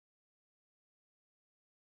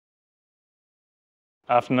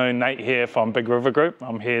Afternoon, Nate here from Big River Group.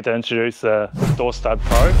 I'm here to introduce the Door Stud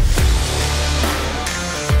Pro.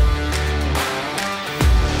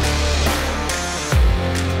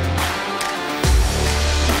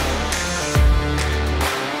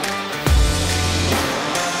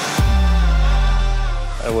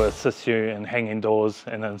 It will assist you in hanging doors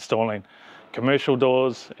and installing commercial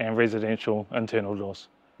doors and residential internal doors.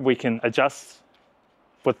 We can adjust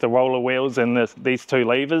with the roller wheels and these two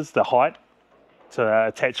levers, the height to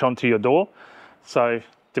attach onto your door. So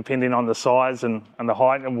depending on the size and the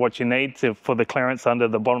height and what you need for the clearance under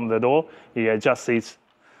the bottom of the door, you adjust these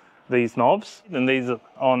knobs. And these are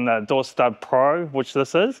on the Door Stud Pro, which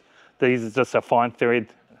this is. These are just a fine thread,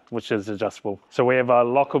 which is adjustable. So we have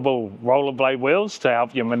lockable rollerblade wheels to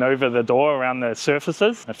help you maneuver the door around the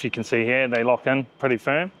surfaces. If you can see here, they lock in pretty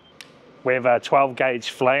firm. We have a 12 gauge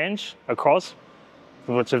flange across,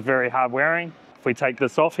 which is very hard wearing. If we take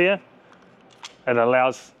this off here, it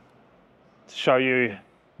allows to show you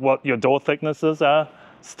what your door thicknesses are,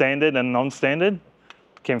 standard and non-standard,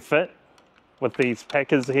 can fit. With these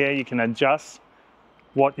packers here, you can adjust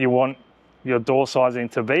what you want your door sizing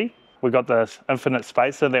to be. We've got the infinite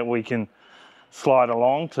spacer that we can slide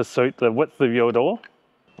along to suit the width of your door.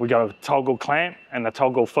 We've got a toggle clamp and a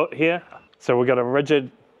toggle foot here. So we've got a rigid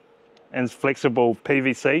and flexible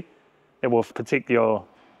PVC that will protect your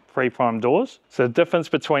pre-primed doors. So the difference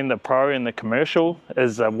between the Pro and the commercial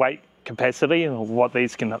is the weight capacity of what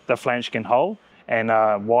the flange can hold, and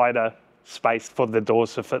a wider space for the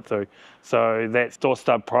doors to fit through. So that's Door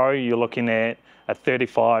Stud Pro, you're looking at a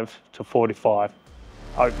 35 to 45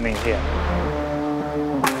 opening here.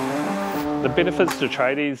 The benefits to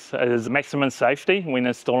tradies is maximum safety when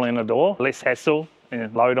installing a door, less hassle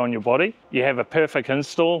and load on your body. You have a perfect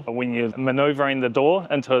install when you're maneuvering the door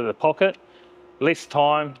into the pocket, less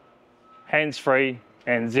time, hands-free,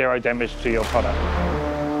 and zero damage to your product.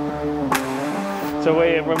 So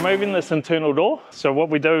we're removing this internal door. So what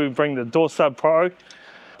we do, we bring the Door Stud Pro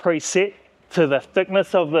preset to the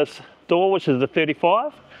thickness of this door, which is the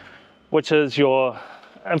 35, which is your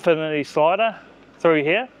infinity slider through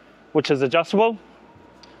here, which is adjustable.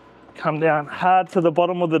 Come down hard to the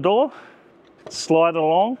bottom of the door, slide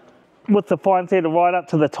along with the fine thread right up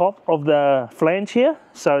to the top of the flange here,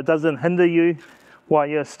 so it doesn't hinder you while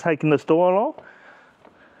you're taking this door along.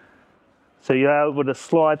 So you're able to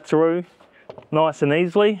slide through nice and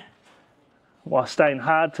easily while staying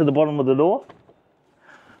hard to the bottom of the door.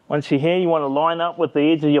 Once you're here, you want to line up with the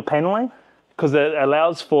edge of your paneling because it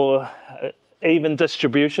allows for even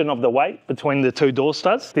distribution of the weight between the two door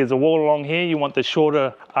studs. There's a wall along here, you want the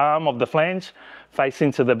shorter arm of the flange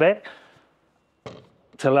facing to the back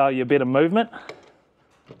to allow you better movement.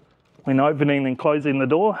 When opening and closing the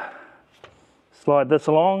door, slide this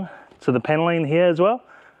along to the paneling here as well.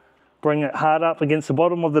 Bring it hard up against the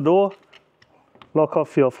bottom of the door, lock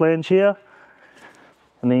off your flange here,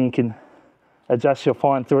 and then you can adjust your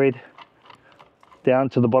fine thread down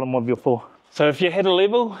to the bottom of your floor. So if you're head a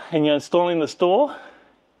level and you're installing this door,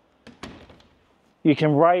 you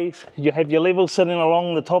can raise, you have your level sitting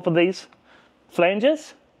along the top of these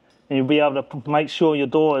flanges, and you'll be able to make sure your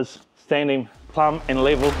door is standing plumb and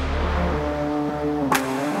level.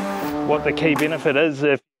 What the key benefit is,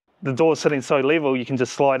 if the door's sitting so level, you can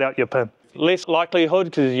just slide out your pin. Less likelihood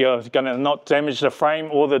because you're going to not damage the frame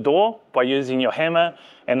or the door by using your hammer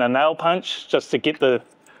and a nail punch just to get the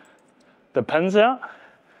pins out.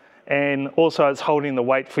 And also it's holding the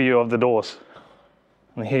weight for you of the doors.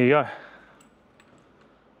 And here you go.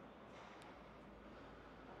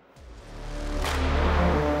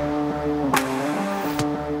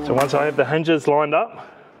 So once I have the hinges lined up,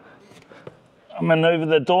 I maneuver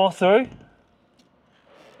the door through.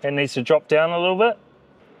 It needs to drop down a little bit.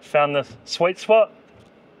 Found the sweet spot.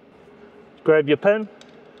 Grab your pin.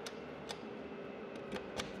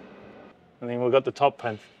 And then we've got the top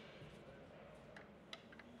pin.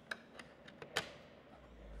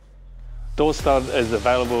 Door Stud is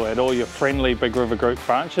available at all your friendly Big River Group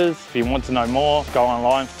branches. If you want to know more, go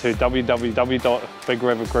online to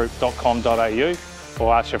www.bigrivergroup.com.au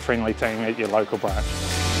or ask your friendly team at your local branch.